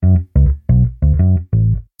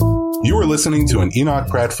You are listening to an Enoch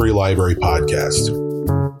Pratt Free Library podcast.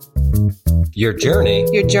 Your journey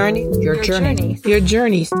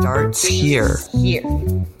starts here.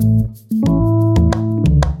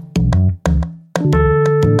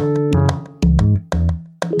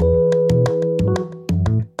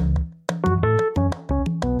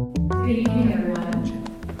 Good evening, everyone.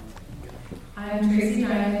 I'm Tracy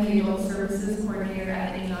Diamond, the Adult Services Coordinator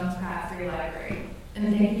at the Enoch Pratt Free Library,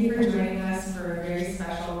 and thank you for joining us for a very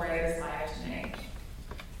special Writers Live tonight.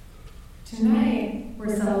 Tonight,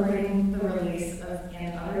 we're celebrating the release of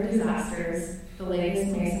And Other Disasters, the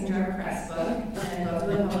latest Mason Jar Press book, and both of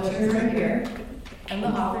the publishers are here, and the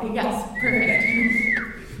author, yes, perfect.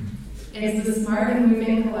 It's the smart and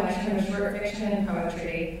moving collection of short fiction and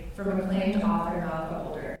poetry from acclaimed author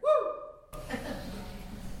Malka.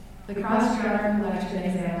 The cross-genre collection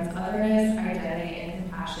examines otherness, identity, and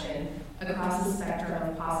compassion across the spectrum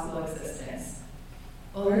of possible existence.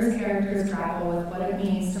 Older's characters grapple with what it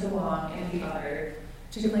means to belong and be other,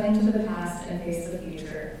 to cling to the past and face the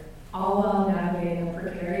future, all while navigating a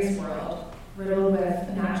precarious world riddled with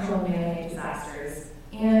natural and man-made disasters,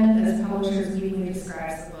 and, as Publishers Weekly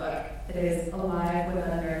describes the book, it is alive with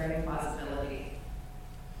unnerving plausibility.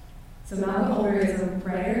 So Malka Older is a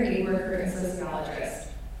writer, a worker, and sociologist.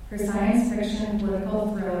 Her science fiction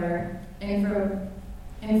political thriller I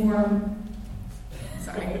need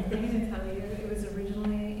to tell you, it was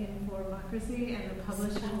originally in Formocracy, and the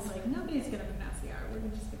publisher was like, nobody's going to pronounce the R, we're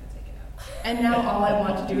just going to take it out. And now all I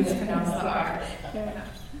want to do is pronounce the R. Fair enough.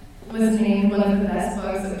 Was named one of the best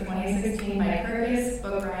books of 2016 by Kirkus,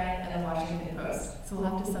 Book Riot, and the Washington Post. So we'll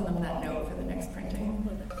have to send them that note for the next printing.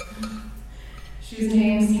 She was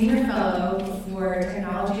named Senior Fellow for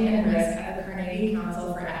Technology and Risk at the Carnegie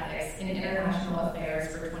Council for Ethics in International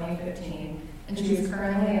Affairs for 2015, and she is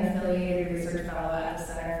currently an affiliated research fellow at the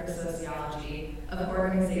Center for Sociology of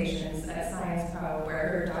Organizations at Science Po, where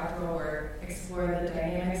her doctoral work explored the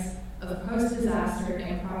dynamics of post-disaster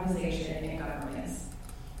improvisation in governments.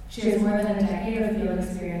 She has more than a decade of field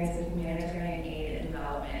experience in humanitarian aid and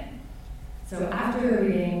development. So after the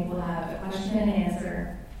reading, we'll have a question and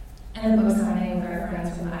answer and a book signing with our friends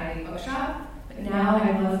from the Ivy Bookshop. But now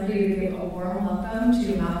I'd love for you to give a warm welcome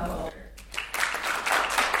to Malka Older.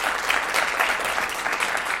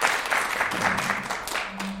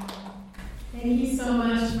 Thank you so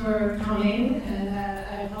much for coming, and I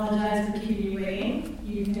apologize for keeping you waiting.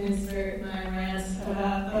 You can insert my rant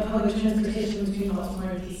about the public transportation between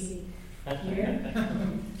Baltimore and DC here.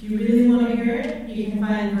 If you really want to hear it, you can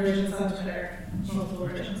find versions on Twitter, multiple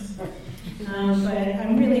versions. But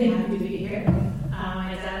I'm really happy to be here.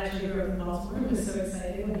 My dad actually grew up in Baltimore and was so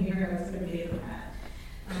excited when he heard I was going to be at the Pratt.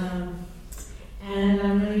 And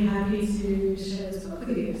I'm really happy to share this book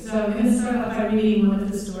with you. So I'm going to start off by reading one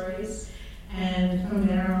of the stories, and from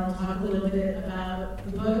there I'll talk a little bit about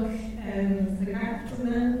the book and the characters,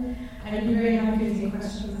 and then I'd be very happy to take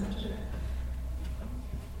questions after that.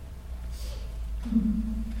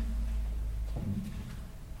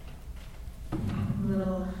 I'm a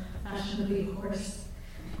little fashionably hoarse,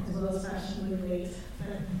 as well as fashionably late,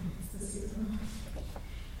 but it's the season.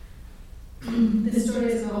 This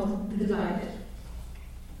story is called The Divided.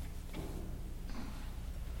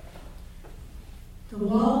 The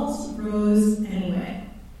walls rose anyway.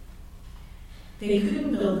 They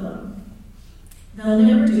couldn't build them. They'll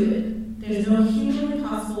never do it. There's no humanly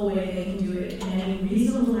possible way they can do it in any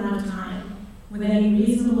reasonable amount of time, with any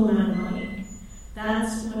reasonable amount of money.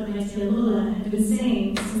 That's what my tia Lula had been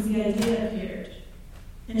saying since the idea appeared.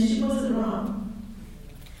 And she wasn't wrong.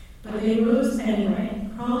 But they rose anyway,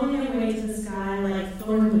 crawling their way to the sky like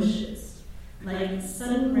thorn bushes, like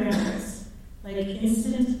sudden rares, like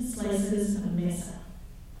instant slices of mesa.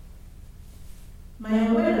 My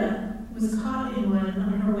abuela was caught in one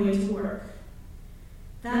on her way to work.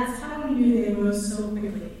 That's how we knew they rose so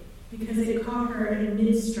quickly, because it caught her in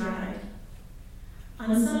mid-stride.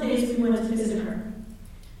 On Sundays we went to visit her.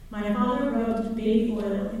 My father rubbed baby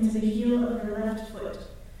oil into the heel of her left foot,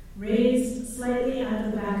 raised slightly out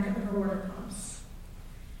of the back of her work pumps.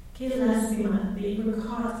 Que lástima that you were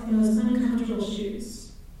caught in those uncomfortable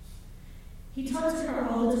shoes. He talked to her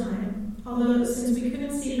all the time, although since we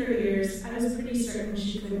couldn't see her ears, I was pretty certain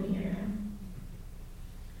she couldn't hear him.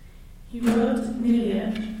 He rubbed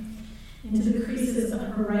Milia into the creases of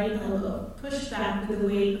her right elbow, pushed back with the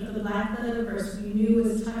weight of the black leather purse we knew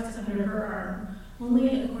was tucked under her arm, only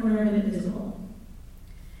a corner of it visible.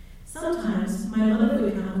 Sometimes my mother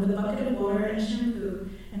would come with a bucket of water and shampoo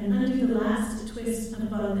and undo the last twist of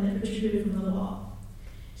bun that protruded from the wall.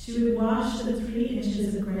 She would wash the 3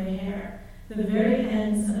 inches of gray hair, the very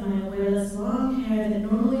ends of my abuela's long hair that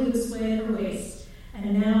normally would sway at her waist,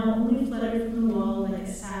 and now only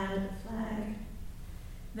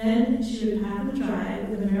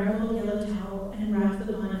with a marigold yellow towel and wrapped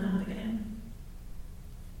the bun up again.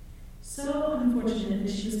 So unfortunate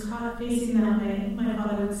that she was caught facing that way, my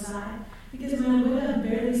father would sigh, because my abuela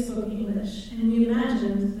barely spoke English, and we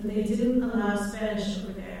imagined that they didn't allow Spanish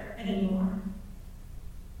over there anymore.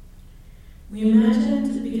 We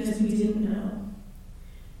imagined because we didn't know.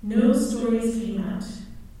 No stories came out.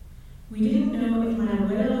 We didn't know if my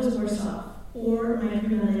abuela was worse off, or my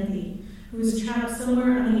prima lady, who was trapped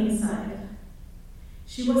somewhere on the inside.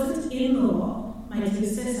 She wasn't in the wall. My tio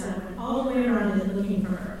Cesar went all the way around it looking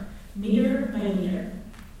for her, meter by meter.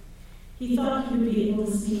 He thought he would be able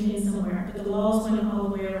to sneak in somewhere, but the walls went all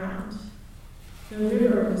the way around. The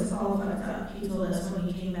river was all fucked up, he told us when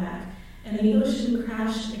he came back, and the ocean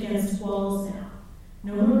crashed against walls now.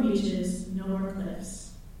 No more beaches, no more cliffs.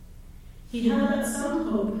 He held out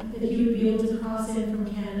some hope that he would be able to cross in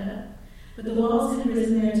from Canada, but the walls had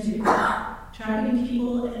risen there too, trapping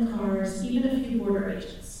people and cars, even a few border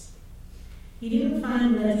agents. He didn't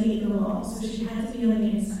find Letty in the wall, so she had to be on the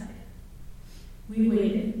inside. We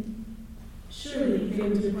waited. Surely they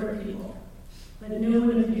would deport people, but no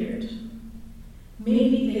one appeared.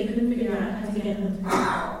 Maybe they couldn't figure out how to get them through the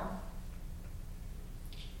wall.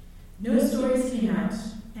 No stories came out,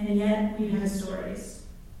 and yet we had stories.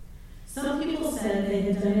 Some people said they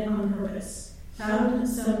had done it on purpose, found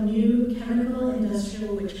some new chemical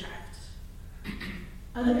industrial witchcraft.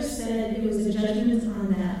 Others said it was a judgment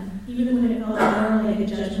on them, even when it felt more like a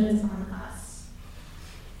judgment on us.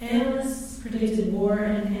 Analysts predicted war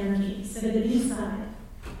and anarchy, said that inside,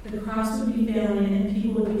 the crops would be failing and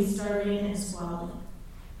people would be starving and squalling.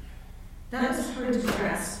 That was hard to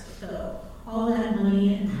grasp, though. All that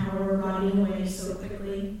money and power rotting away so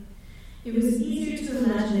quickly. It was easier to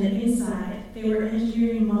imagine that inside, they were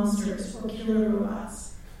engineering monsters or killer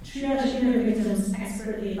robots, triaging their victims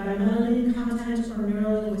expertly by melanin content or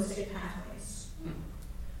neurolinguistic pathways.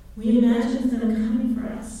 We imagined them coming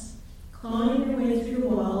for us, clawing their way through the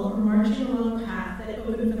wall or marching along a path that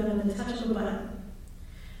opened for them at the touch of a button.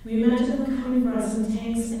 We imagined them coming for us in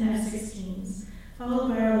tanks and F-16s, followed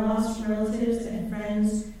by our lost relatives and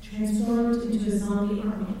friends transformed into a zombie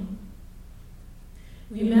army.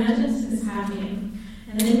 We imagined this happening,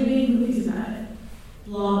 and then we made movies about it.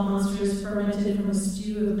 Blob monsters fermented from a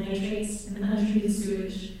stew of nitrates and untreated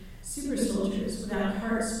sewage, super soldiers without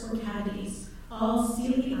hearts or cavities, all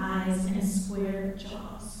steely eyes and square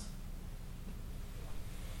jaws.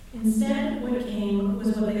 Instead, what came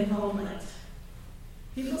was what they called light.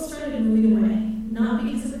 People started moving away, not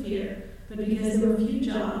because of fear, but because there were few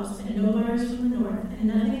jobs and no buyers from the north and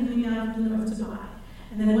nothing coming out from the north to buy.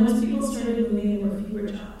 And then once people started moving, there were fewer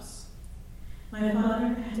jobs. My father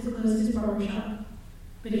had to close his barbershop,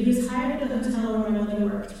 but he was hired at the hotel where my mother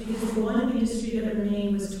worked because the one industry that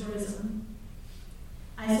remained was tourism.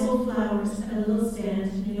 I sold flowers at a little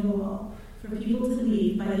stand near the wall for people to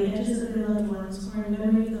leave by the edges of their loved ones or in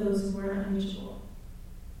memory of those who were unusual.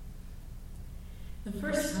 The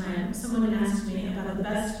first time someone asked me about the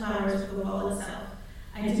best flowers for the wall itself,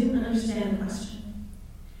 I didn't understand the question.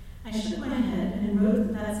 I shook my head and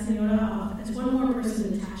wrote that senora off as one more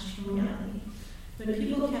person detached from reality, but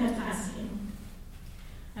people kept asking.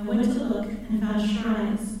 I went to look and found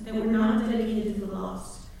shrines that were not dedicated to the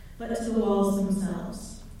lost, but to the walls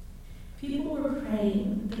themselves. People were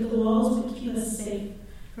praying that the walls would keep us safe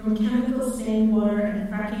from chemical-stained water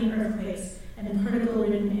and fracking earthquakes and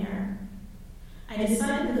particle-ridden air. I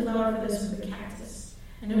decided the flower for this was the cactus,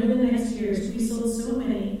 and over the next years we sold so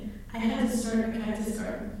many, I had to start a cactus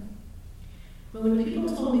garden. But when people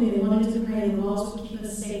told me they wanted to pray the walls would keep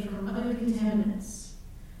us safe from other contaminants,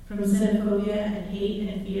 from xenophobia and hate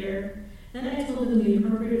and fear, then I told them the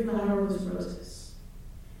appropriate flower was roses.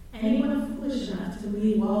 Anyone foolish enough to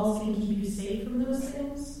believe walls can keep you safe from those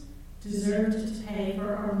things deserved to pay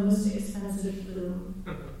for our most expensive bloom.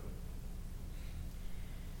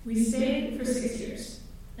 We stayed for 6 years,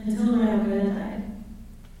 until my abuela died.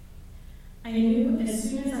 I knew as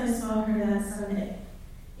soon as I saw her that Sunday,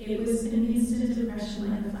 it was an instant impression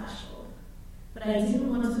like a flashbulb, but I didn't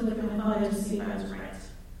want to look at my father to see if I was right.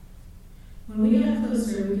 When we got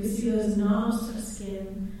closer, we could see those knobs of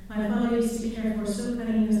skin my father used to care for so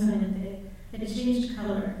cariñosamente had changed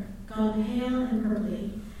color, gone pale and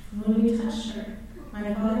purply, and when we touched her,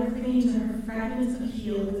 my father clinging to her fragments of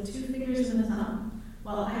heel with 2 fingers and a thumb,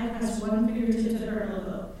 while I pressed one fingertip to her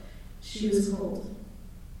elbow, she was cold.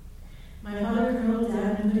 My father curled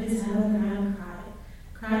down and put his head on the ground and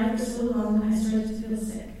cried for so long that I started to feel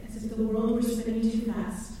sick, as if the world were spinning too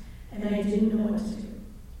fast, and I didn't know what to do.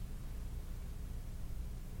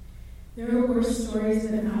 There are worse stories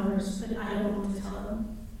than ours, but I don't want to tell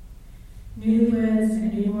them. Newlyweds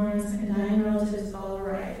and newborns and dying relatives of all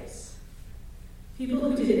varieties. People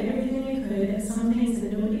who did everything they could and some things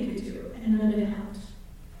that nobody could do, and none of it helped.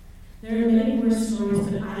 There are many more stories,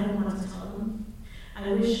 but I don't want to tell them.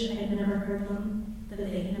 I wish I'd never heard them, that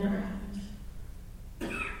they had never happened.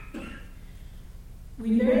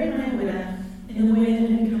 We buried my widow in the way that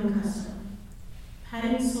had become custom,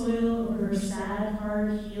 patting soil over her sad,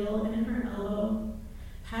 hard heel and her elbow,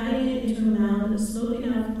 patting it into a mound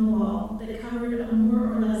sloping out from the wall that covered a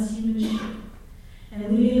more or less human shape,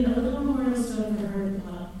 and leaving a little memorial stone for her at the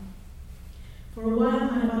bottom. For a while,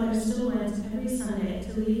 my father still went every Sunday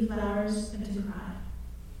to leave flowers and to cry.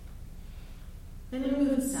 Then we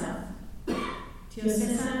moved south. Tio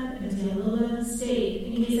Cesar and Tia Lola stayed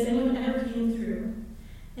in case anyone ever came through,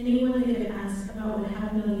 anyone they could ask about what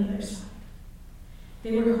happened on the other side.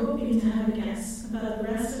 They were hoping to have a guess about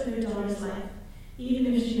the rest of their daughter's life,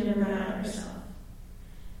 even if she never got out herself.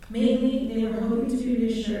 Mainly, they were hoping to be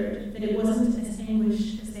reassured that it wasn't as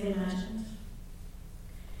anguished as they imagined.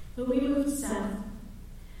 But we moved south.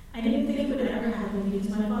 I didn't think it would ever happen because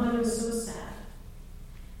my father was so sad.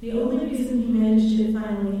 The only reason he managed it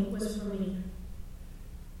finally was for me.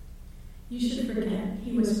 You should forget,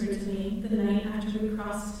 he whispered to me the night after we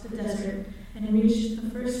crossed the desert and reached the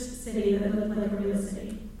first city that looked like a real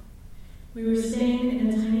city. We were staying in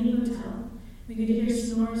a tiny hotel. We could hear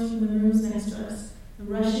snores from the rooms next to us, the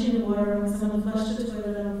rushing of water when someone flushed the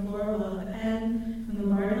toilet on the floor above, and from the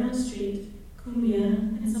bar down the street, cumbia,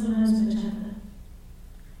 and sometimes bachata.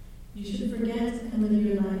 You should forget and live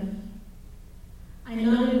your life. I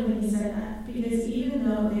nodded when he said that, because even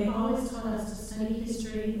though they always taught us to study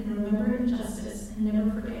history and remember injustice and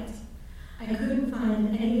never forget, I couldn't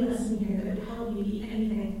find any lesson here that would help me be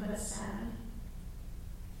anything but sad.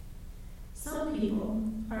 Some people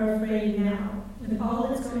are afraid now, with all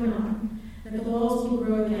that's going on, that the walls will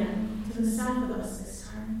grow again to the south of us this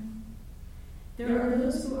time. There are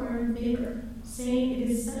those who are in favor, saying it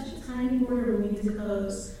is such a tiny border we need to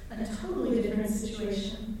close, a totally different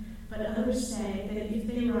situation, but others say that if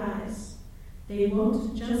they rise, they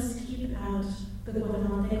won't just keep out the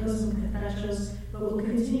guatemaltecos and catrachos, but will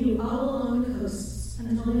continue all along the coasts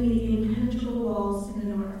until they meet the impenetrable walls in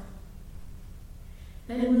the north.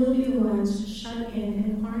 Then we'll be the ones shut in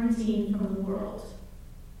and quarantined from the world.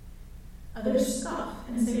 Others scoff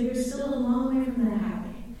and say we're still a long way from that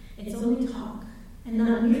happening. It's only talk, and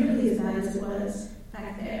not nearly as bad as it was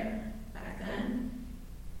back then.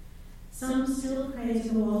 Some still pray to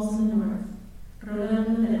the walls in the north,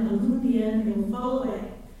 rogando that algún día they will fall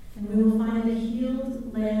away, and we will find a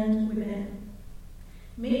healed land within.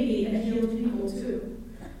 Maybe a healed people too,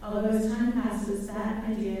 although as time passes, that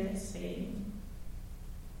idea is fading.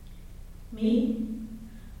 Me,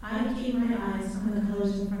 I keep my eyes on the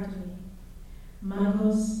colors in front of me.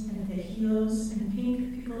 Mangos and tejidos and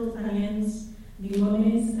pink pickled onions,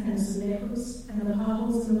 limones and azulejos and the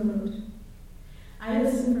potholes in the road. I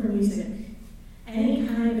listen for music, any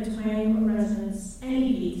kind of twang or resonance,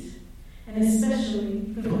 any beat, and especially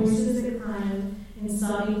the voices that climb in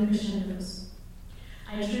sobbing crescendos.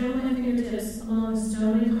 I trail my fingertips along the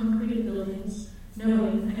stone and concrete buildings,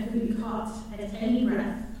 knowing I could be caught at any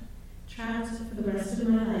breath, trapped for the rest of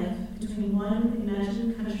my life between one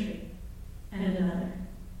imagined country and another.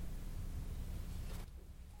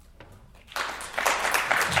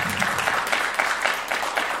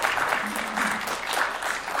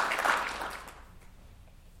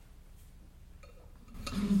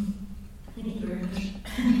 Thank you very much.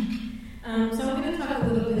 So I'm going to talk a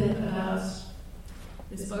little bit about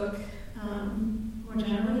this book more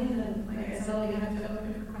generally, and then, like I said, I'll be happy to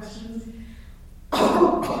open for questions.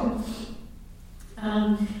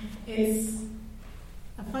 It's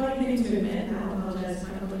a funny thing to admit, and I'll apologize to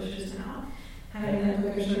my publishers now, having that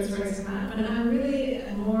book of short stories come out, but I'm really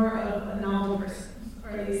more of a novel person,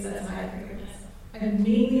 or at least that's how I think of myself. I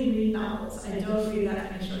mainly read novels. I don't read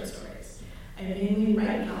that many short stories. I mainly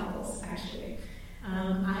write novels, actually.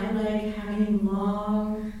 I like having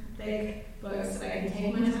long, thick books that I can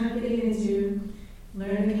take my time getting into,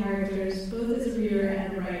 learn the characters, both as a reader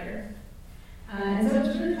and a writer. And so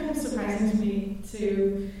it's really kind of surprising to me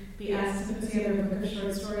to be asked to put together a book of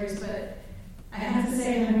short stories, but I have to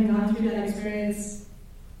say, having gone through that experience,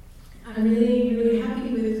 I'm really, really happy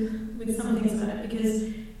with some things about it, because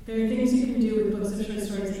there are things you can do with books of short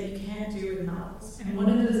stories that you can't do with novels. And one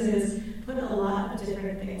of those is put a lot of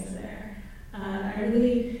different things in there. I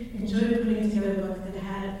really enjoyed putting together a book that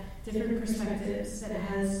had different perspectives, that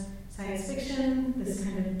has science fiction, this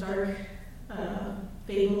kind of dark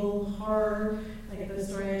fable horror, like the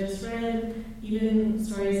story I just read, even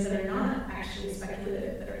stories that are not actually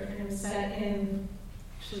speculative, that are kind of set in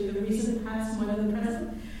actually the recent past more than the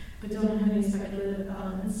present, but don't have any speculative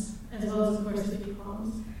elements, as well as, of course, a few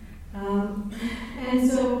poems. And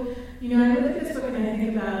so, I look at this book and I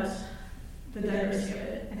think about the diversity of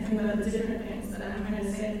it. I think about the different things that I'm trying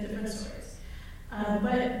to say in the different stories.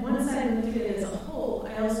 But once I looked at it as a whole,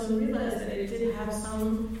 I also realized that it did have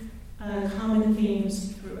some common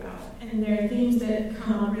themes throughout. And there are themes that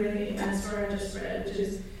come up really in that story I just read, which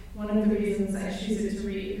is one of the reasons I choose it to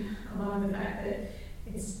read, along with the fact that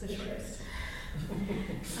it's the shortest.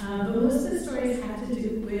 But most of the stories have to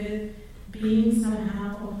do with being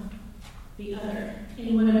somehow the other,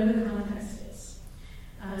 in whatever the context is.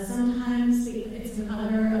 Sometimes it's an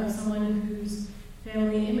other of someone whose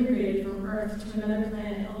family immigrated from Earth to another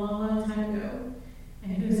planet a long, long time ago,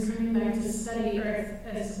 and who's coming back to study Earth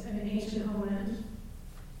as an ancient homeland,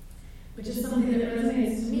 which is something that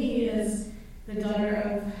resonates to me as the daughter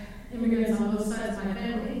of immigrants on both sides of my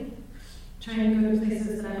family, trying to go to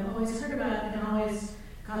places that I've always heard about and always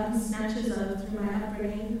gotten snatches of through my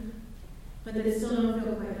upbringing, but that still don't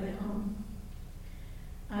feel quite like home.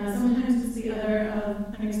 Sometimes it's the other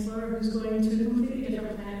of an explorer who's going to a completely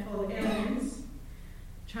different planet full of aliens,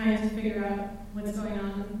 trying to figure out what's going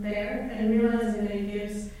on there, and realizing that it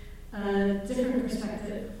gives a different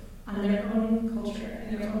perspective on their own culture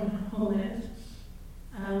and their own homeland,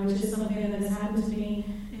 which is something that has happened to me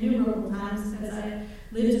innumerable times as I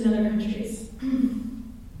lived in other countries.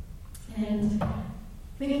 And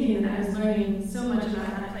thinking that I was learning so much about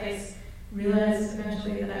that place, realized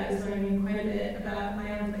eventually that I was learning quite a bit about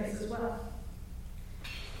my own place as well.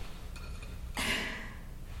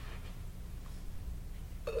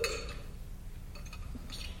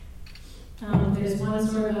 There's one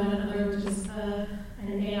story about another, which is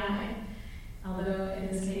an AI, although in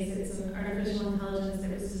this case it's an artificial intelligence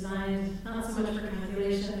that was designed not so much for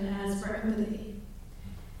calculation as for empathy,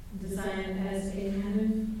 designed as a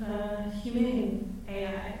kind of humane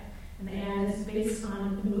AI, an AI that's based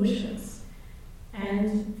on emotions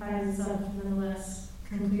and finds itself nonetheless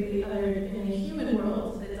completely othered in a human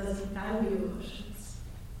world that doesn't value emotions.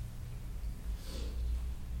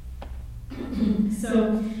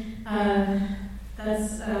 So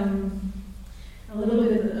that's a little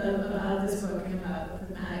bit about this book and about the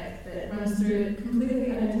thematic that runs through it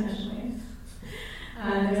completely unintentionally.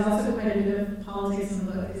 There's also quite a bit of politics in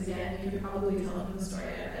the book, because again, you could probably tell from the story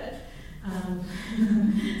I read.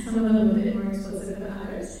 Some of them a bit more explicit than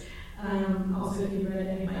others. Also, if you've read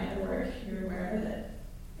any of my other work, you're aware that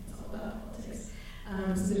it's all about politics.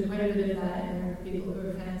 So there's quite a bit of that, and there are people who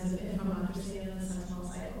are fans of infomocracy and the Sentinel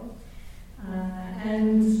cycle.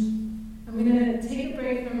 And I'm going to take a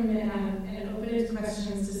break from it and open it to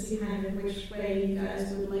questions to see kind of which way you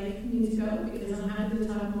guys would like me to go, because I'm happy to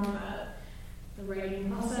talk more about the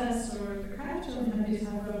writing process or the craft, or I'm happy to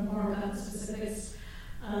talk more about the specifics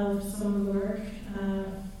of some of the work.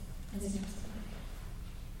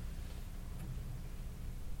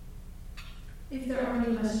 If there are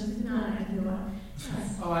any questions, if not, I can go on.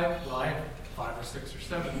 Yes. I have 5 or 6 or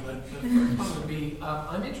 7, but the first one would be,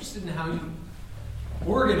 I'm interested in how you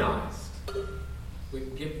organized.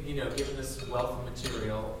 Given this wealth of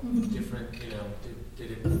material, different,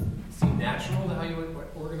 did it seem natural to how you would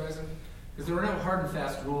organize it? Because there were no hard and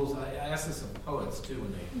fast rules. I asked this of poets too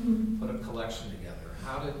when they put a collection together.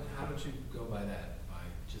 How did you go by that? By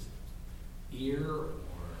just ear or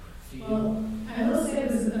feel? Well, I will say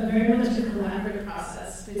it was very much a collaborative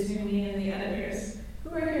process between me and the editors, who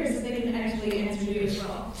are here so they can actually answer you as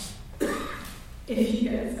well. If you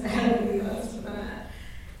guys have any thoughts about that.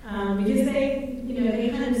 Because they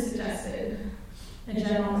kind of suggested a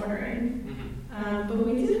general ordering. But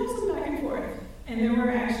we did have some back and forth. And there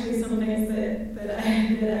were actually some things that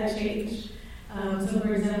I changed. So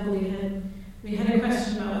for example, we had a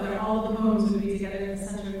question about whether all the poems would be together in the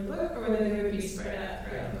center of the book or whether they would be spread out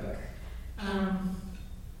throughout the book.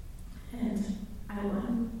 And I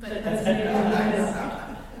won. But that's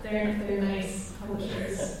because they're nice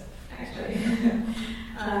publishers, actually.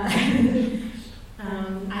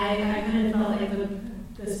 I kind of felt like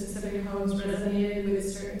the specific poems resonated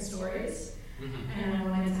with certain stories, and I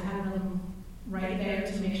wanted to have them right there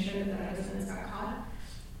to make sure that our listeners got caught.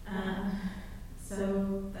 So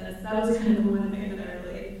that was kind of the one thing that I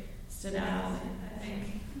really stood out, I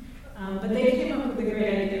think. But they came up with the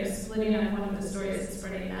great idea of splitting up one of the stories and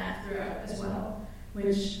spreading that throughout as well,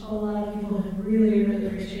 which a lot of people have really, really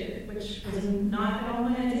appreciated, which was not at all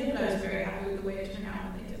my idea, but I was very happy with the way it turned out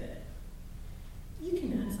when they did it. You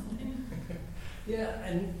can add something. Yeah,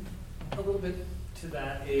 and a little bit to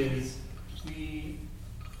that is we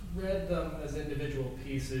read them as individual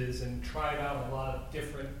pieces and tried out a lot of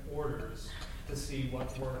different orders to see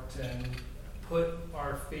what worked and put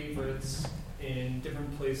our favorites in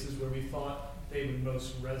different places where we thought they would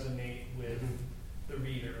most resonate with the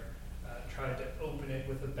reader. Tried to open it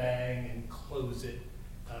with a bang and close it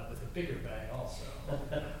with a bigger bang also.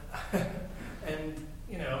 And,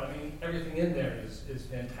 you know, I mean, everything in there is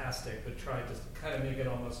fantastic, but tried to kind of make it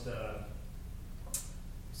almost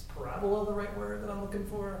is parabola the right word that I'm looking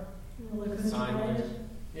for? Sideways.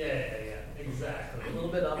 Yeah, exactly. A little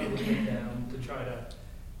bit up, a little bit down to try to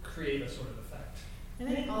create a sort of effect. I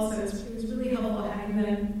think also it was really helpful having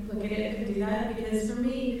them look at it and do that, because for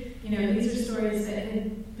me, you know, these are stories that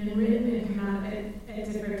had been written and come out at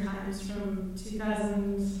different times, from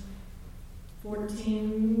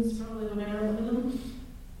 2014 is probably when I wrote them,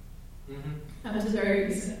 up to very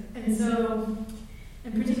recent. And so,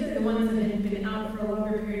 and particularly the ones that had been out for a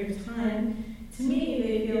longer period of time, to me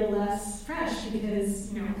they feel less fresh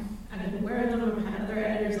because, you know, I've been aware of them, I've had other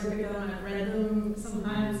editors look at them, I've read them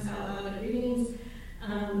sometimes out loud at readings.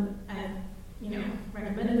 I've, you know,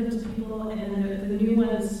 recommended them to people, and then the new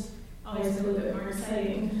ones always feel a little bit more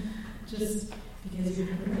exciting, just because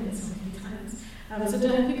you've read it so many times. So to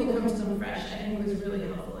have people come to them fresh, I think was really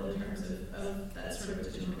helpful in terms of that sort of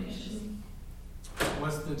determination.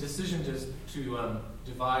 Was the decision just to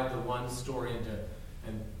divide the one story into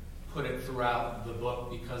and put it throughout the book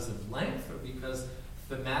because of length, or because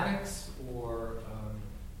thematics, or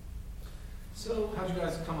so how did you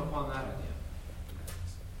guys come upon that idea?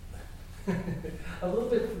 A little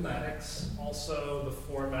bit thematics, also the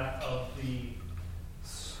format of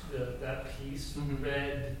that piece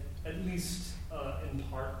read at least in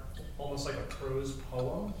part almost like a prose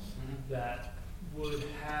poem that would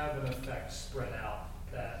have an effect spread out,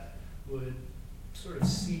 that would sort of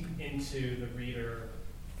seep into the reader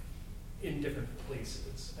in different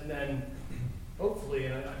places. And then hopefully,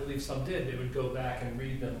 and I believe some did, they would go back and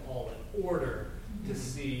read them all in order to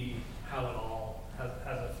see how it all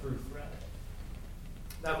has a through thread.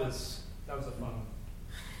 That was a fun moment.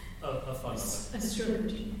 A stroke of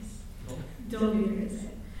genius. Don't be afraid to say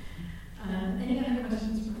it. Any other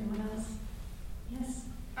questions from anyone else? Yes?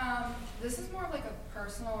 This is more of like a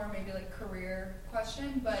personal or maybe like career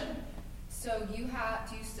question, but so do you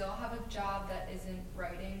still have a job that isn't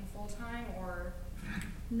writing full time, or?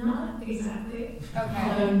 Not exactly.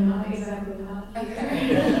 Okay. Not exactly that.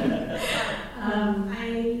 Okay.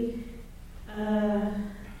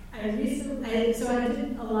 So I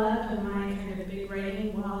did a lot of my kind of big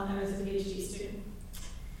writing while I was a PhD student,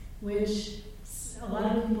 which a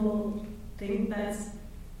lot of people think that's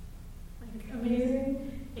like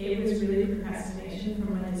amazing. It was really procrastination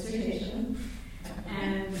from my dissertation,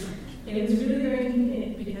 and it was really very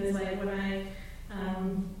convenient because, like, when I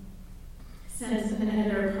sent an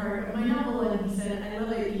editor a part of my novel and he said, "I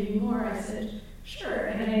love it, give me more," I said, "Sure,"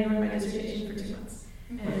 and I ignored my dissertation for 2 months.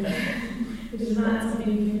 And which is not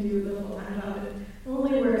something you can do with a full-time job. It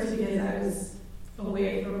only works because I was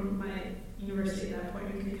away from my university at that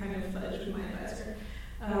point and could kind of fudge with my advisor.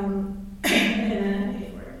 And then I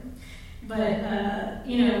paid for it. But,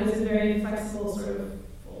 you know, it was a very flexible sort of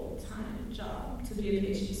full-time job to be a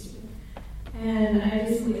PhD student. And I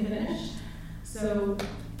recently finished, so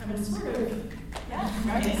I'm sort of,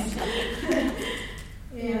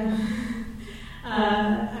 yeah.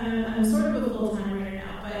 I'm sort of a full-time writer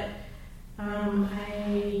now, but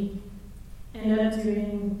I end up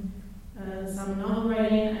doing some novel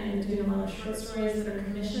writing. I'm doing a lot of short stories that are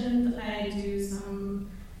commissioned. I do some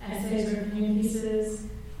essays or opinion pieces,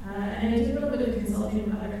 and I do a little bit of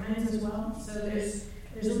consulting of other kinds as well. So there's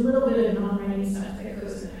a little bit of non-writing stuff that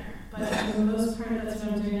goes in there. But for the most part, that's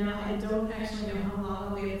what I'm doing now. I don't actually know how long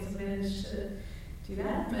I'll be able to manage to do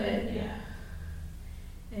that, but yeah.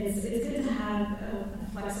 It's good to have a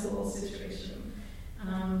flexible situation.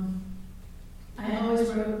 I always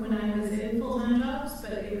wrote when I was in full-time jobs,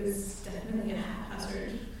 but it was definitely a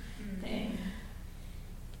haphazard thing.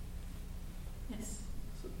 Yes?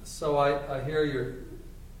 So I hear you're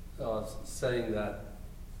saying that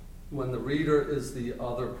when the reader is the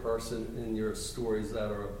other person in your stories that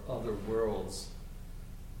are of other worlds,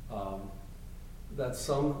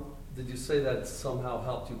 did you say that somehow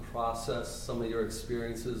helped you process some of your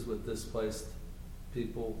experiences with displaced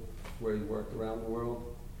people where you worked around the world?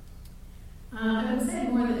 I would say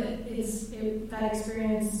more that that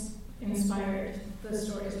experience inspired the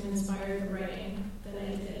stories and inspired the writing that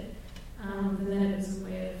I did. And then it was a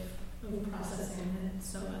way of processing it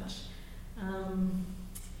so much.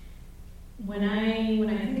 When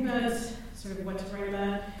I think about sort of what to write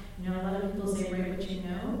about, you know, a lot of people say write what you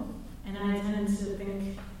know, and I tend to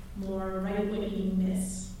think more write what you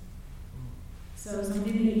miss. So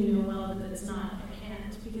something that you know well, but it's not a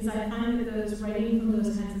can't, because because I find that those writing from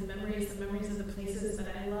those kinds of memories, the memories of the places that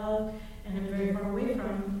I love and am very far away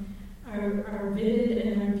from, are vivid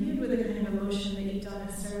and are viewed with a kind of emotion that you don't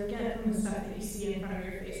necessarily get from the stuff that you see in front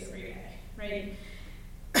of your face every day, right?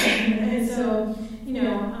 And so,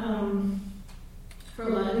 for a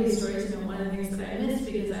lot of these stories, one of the things that I missed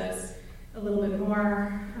because I was a little bit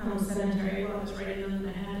more sedentary while I was writing them than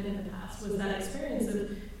I had been in the past was that experience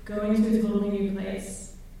of going to a totally new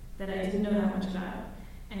place that I didn't know that much about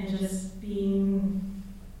and just being,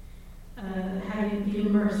 having been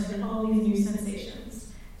immersed in all these new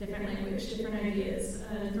sensations, different language, different ideas,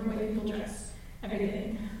 different way people dress,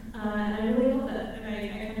 everything. And I really love that, and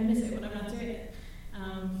I kind of miss it when I'm not doing it.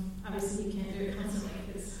 Obviously, you can't do it constantly.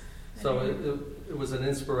 So it was an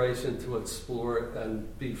inspiration to explore it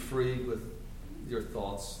and be free with your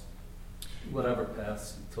thoughts, whatever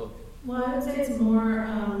paths you took. Well, I would say it's more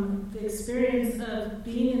the experience of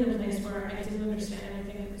being in a place where I didn't understand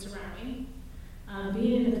everything that was around me.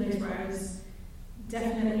 Being in a place where I was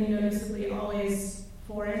definitely noticeably always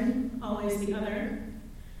foreign, always the other.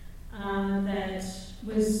 That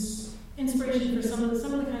was inspiration for some of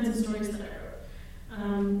the kinds of stories that I wrote.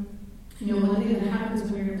 One thing that happens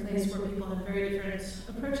when you're in a place where people have very different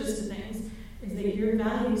approaches to things is that your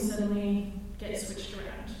values suddenly get switched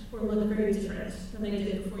around or look very different than they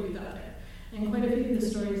did before you got there. And quite a few of the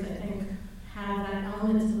stories, I think, have that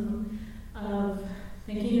element to them of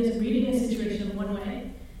reading a situation one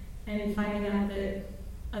way and finding out that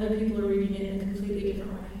other people are reading it in a completely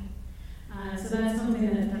different way. So that's something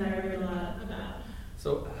that I read a lot about.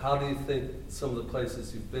 So how do you think some of the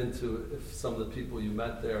places you've been to, if some of the people you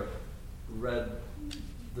met there read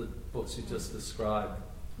the books you just described,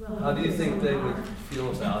 Well, how do you think they would feel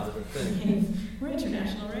about it or think? We're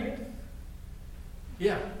international, right?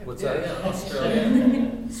 Yeah. What's Yeah, that? yeah.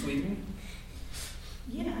 Australia, Sweden.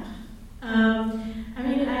 Yeah. I've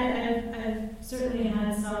certainly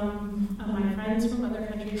had some of my friends from other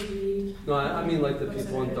countries read. No, I mean like the books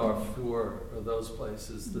people in that I- Darfur or those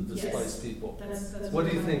places, the displaced Yes. people. That's What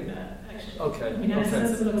do you I'm think? talking about, actually. Okay, I've okay.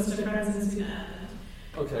 sent some books to friends in Sudan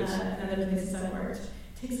Okay, and other places I've worked.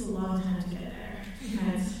 It takes a long time to get there.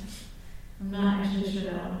 And I'm not actually sure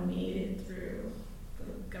that one made it through the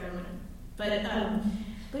government. But yeah,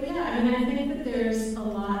 I think that there's a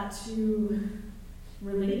lot to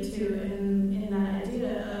relate to in that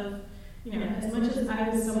idea of, as much as I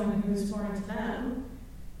was someone who was foreign to them,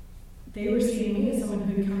 they were seeing me as someone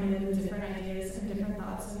who had come in with different ideas and different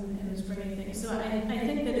thoughts and was bringing things. So I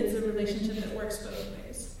think that it's a relationship that works both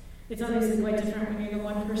ways. It's obviously quite different when you're the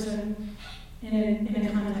one person in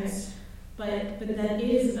a context, but that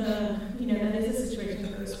is a situation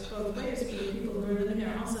that goes both ways for the people who are living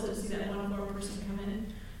there also to see that one foreign person come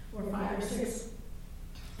in, or 5 or 6,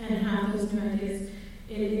 and have those new ideas.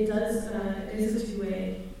 It is a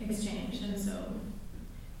two-way exchange, and so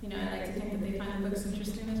I like to think that they find the books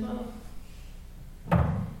interesting as well.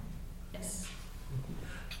 Yes.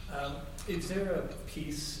 Is there a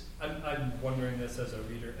piece, I'm wondering this as a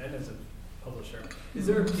reader and as a publisher, is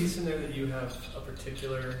there a piece in there that you have a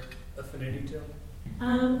particular affinity to?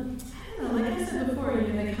 I don't know, like I said before,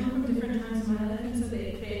 they come from different times in my life, and so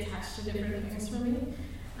they attach to different things for me.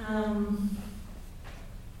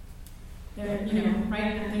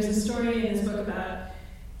 There's a story in this book about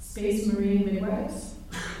space marine midwives.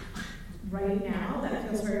 Right now, that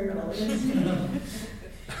feels very relevant to me.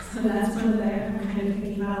 So that's one that I'm kind of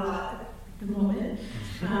thinking about a lot at the moment.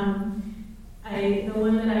 The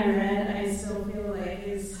one that I read, I still feel like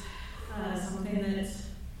is something that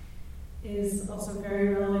is also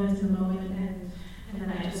very relevant in the moment, and that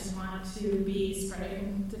I just want to be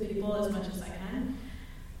spreading to people as much as I can.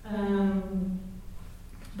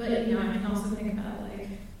 But I can also think about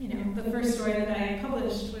the first story that I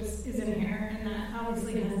published is in here, and that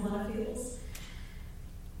obviously has a lot of feels.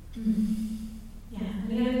 Yeah.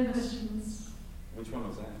 Any other questions? Which one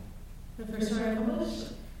was that? The first story I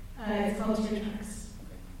published, it's called Tear Tracks.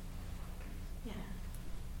 Yeah.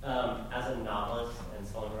 As a novelist and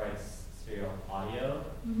someone who writes serial audio,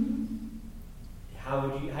 Mm-hmm. how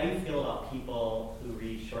do you feel about people who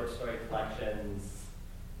read short story collections,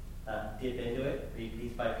 dip into it, read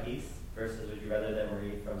piece by piece, versus would you rather them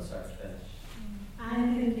read from start to finish? I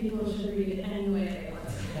think people should read it any way they want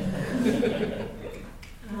to.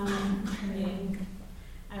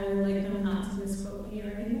 I would like them not to misquote me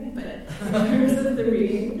or anything, but in terms of the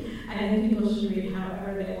reading, I think people should read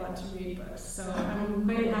however they want to read books. So I'm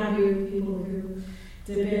quite happy with people who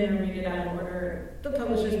dip in and read it out of order. The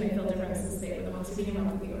publishers may feel different since they were the ones who came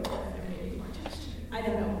up with the order and there may be more attached to it. I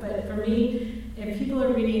don't know, but for me, if people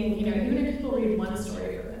are reading, even if people read one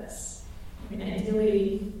story from this,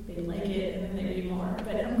 ideally they like it and then they read more. But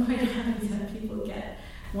but I'm quite happy that people get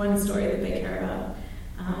one story that they care about.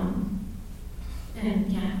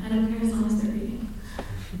 And yeah, I don't care as long as they're reading.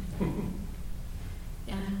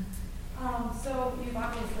 Yeah. So you've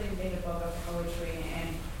obviously made a book of poetry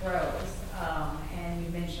and prose, and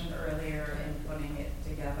you mentioned earlier in putting it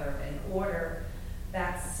together in order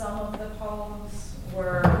that some of the poems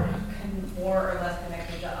were more or less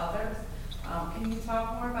connected to others. Can you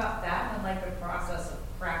talk more about that and like the process of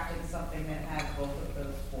crafting something that had both of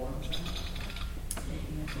those forms?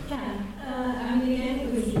 Yeah, I mean, again,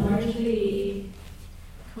 it was largely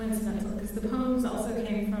coincidental because the poems also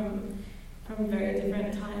came from very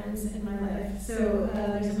different times in my life. So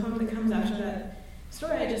there's a poem that comes after that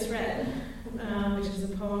story I just read, which is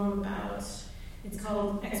a poem about, it's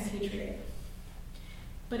called Expatriate.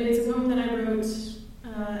 But it's a poem that I wrote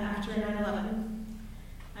after 9/11.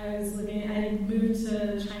 I moved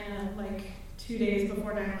to China like 2 days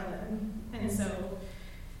before 9/11, and so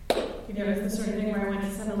it was the sort of thing where I went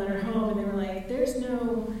to send a letter home, and they were like, "There's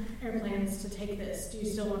no airplanes to take this. Do you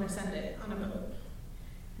still want to send it on a boat?"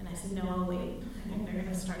 And I said, "No, I'll wait. I think they're going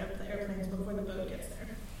to start up the airplanes before the boat gets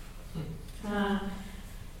there."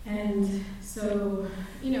 And so,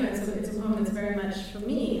 it's a poem that's very much for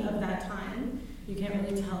me of that time. You can't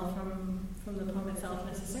really tell from the poem itself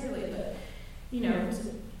necessarily, but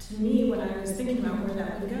to me, when I was thinking about where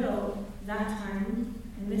that would go, that time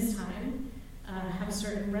and this time have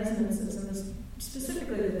certain resonances, and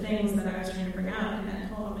specifically the things that I was trying to bring out in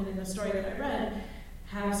that poem and in the story that I read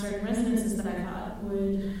have certain resonances that I thought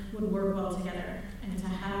would work well together, and to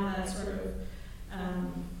have that sort of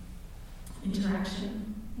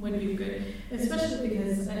interaction would be good, especially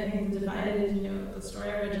because I think Divided, the story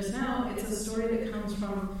I read just now, it's a story that comes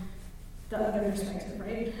from the other perspective,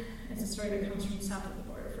 right? It's a story that comes from south of the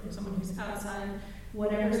border, from someone who's outside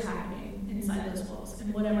whatever's happening inside those walls,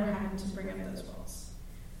 and whatever happened to bring up those walls.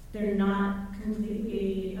 They're not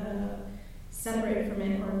completely separate from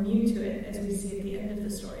it or immune to it, as we see at the end of the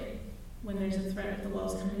story, when there's a threat of the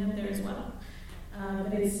walls coming up there as well.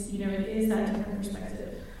 But it is that different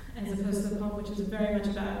perspective, as opposed to the poem, which is very much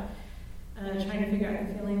about trying to figure out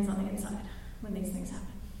the feelings on the inside when these things happen.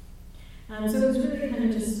 So it was really kind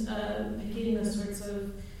of just picking the sorts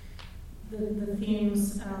of the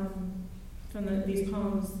themes from these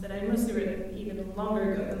poems that I mostly read even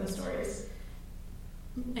longer ago than the stories,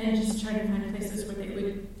 and just trying to find places where they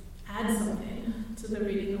would add something to the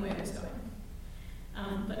reading the way I was going.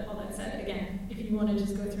 But all that said, again, if you want to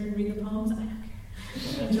just go through and read the poems, I don't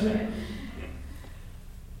care. Enjoy it.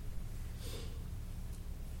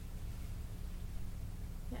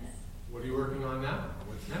 Yes. What are you working on now?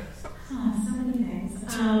 What's next? Oh, so many things.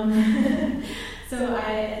 So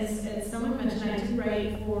as someone mentioned, I do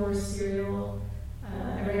write for serial.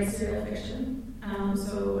 I write serial fiction.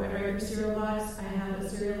 So I write for Serial Box. I have a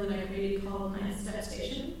serial that I created called Ninth Step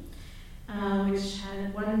Station, which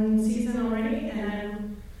had 1 season already,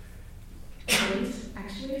 and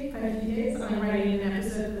actually, 5 days. I'm writing an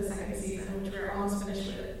episode of the 2nd season, which we're almost finished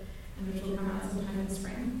with, and which will come out sometime in the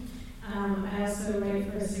spring. I also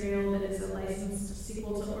write for a serial that is a licensed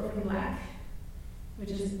sequel to Orphan Black,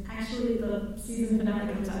 which is actually the season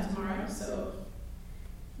finale comes out tomorrow, so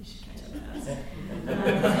you should catch up with us.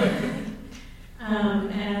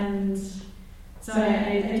 And so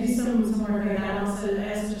I do some work like that. I also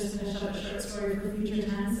just finished up a short story for Future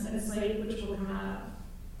Tense at Slate, which will come out,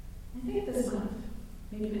 I think, this month,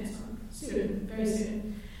 maybe next month, soon, very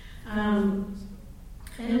soon. And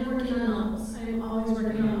I'm working on novels. I'm always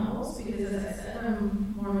working on novels because, as I said,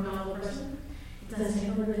 I'm more of a novel person. It does take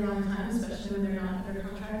a really long time, especially when they're not under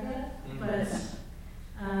contract yet. Mm-hmm. But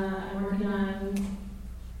I'm working on,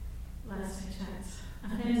 last I checked, a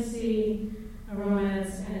fantasy, a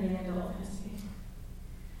romance, and a young adult fantasy.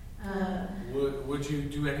 Would you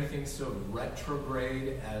do anything so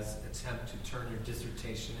retrograde as attempt to turn your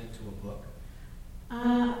dissertation into a book?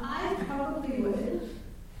 I probably would.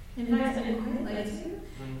 In fact, I'd quite like to.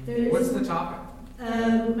 What's the topic?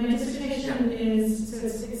 My dissertation is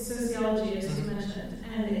it's sociology, as you mentioned,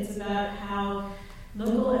 and it's about how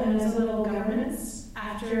local and meso-level governments,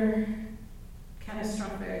 after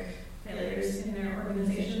catastrophic failures in their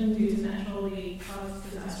organization due to naturally caused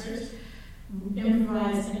disasters,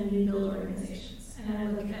 improvise and rebuild organizations. And I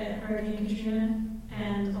look at Hurricane Katrina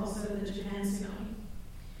and also the Japan tsunami.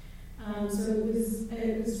 So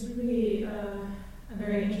it was really a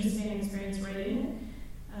very interesting experience writing it,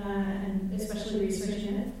 and especially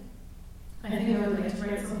researching it. I think I would like to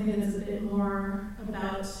write something that's a bit more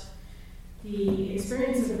about the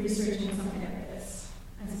experience of researching something like this,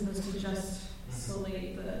 as opposed to just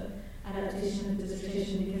solely the adaptation of the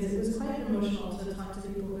dissertation, because it was quite emotional to talk to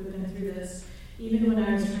people who've been through this, even when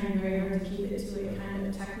I was trying very hard to keep it to a kind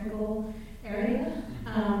of technical area.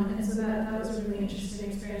 And so that was a really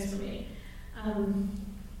interesting experience for me.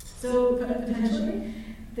 So potentially,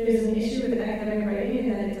 there's an issue with academic writing in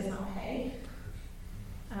that it does not pay.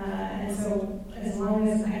 And so as long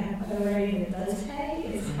as I have other writing that does pay,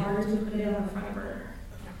 it's hard to put it on the front burner.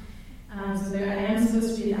 So I am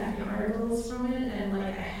supposed to be adapting articles from it, and like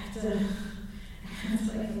I have to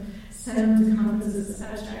like send them to conferences as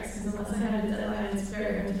abstracts, because unless I have a deadline, it's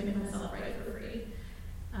very hard to make myself write for free.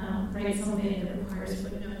 Write something that requires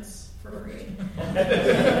footnotes for free.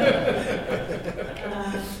 Yeah.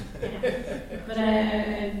 But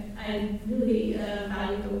I really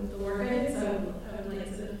value the work I did, so I would like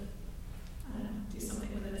to, I don't know, do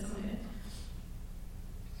something with it someday.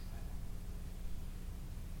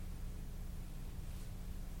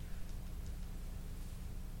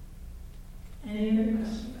 Any other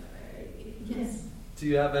questions? Yes. Do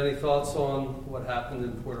you have any thoughts on what happened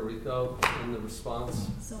in Puerto Rico and the response?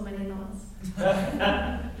 So many thoughts.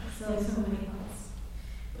 so many thoughts.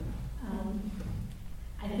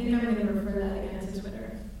 I think I'm going to refer that again to Twitter.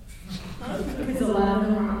 Because a lot of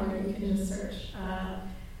them are on there, you can just search.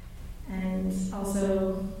 And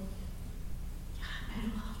also, I have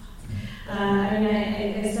a lot of thoughts. I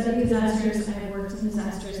mean, I study disasters, I've worked in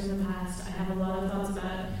disasters in the past, I have a lot of thoughts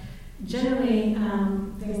about generally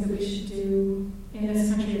things that we should do in this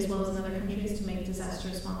country as well as in other countries to make disaster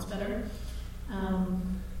response better.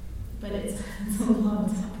 But it's a long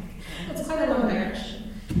topic. It's quite a long digression.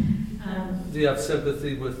 Do you have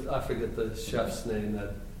sympathy with, I forget the chef's name,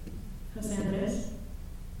 that Jose Andres?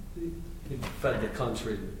 he fed the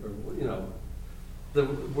country, or, you know, the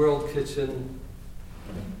World Kitchen,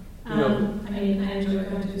 you know. I mean, I enjoy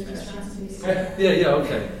going to his restaurants and he's Yeah,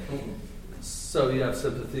 okay. So you have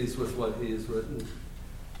sympathies with what he has written?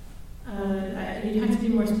 You'd have to be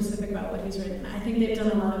more specific about what he's written. I think they've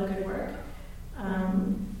done a lot of good work.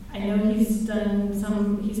 I know he's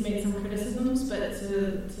made some criticisms, but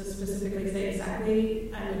to specifically say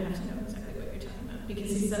exactly, I would have to know exactly what you're talking about,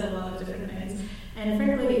 because he said a lot of different things. And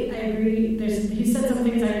frankly, I agree, he said some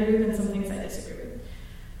things I agree with and some things I disagree with.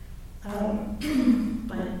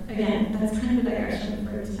 But again, that's kind of a digression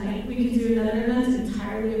for tonight. We could do another event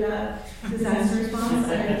entirely about disaster response.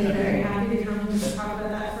 I'd be very happy to come and talk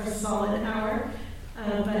about that for a solid hour,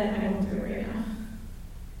 but I won't do it right now.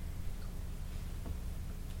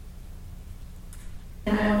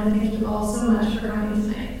 And I want to thank you all so much for coming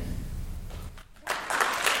tonight.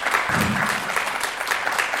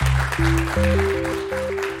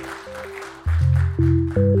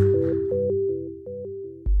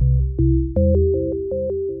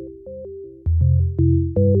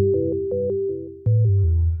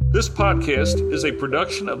 This podcast is a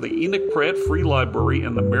production of the Enoch Pratt Free Library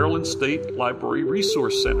and the Maryland State Library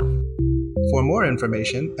Resource Center. For more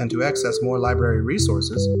information and to access more library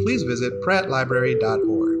resources, please visit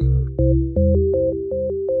prattlibrary.org.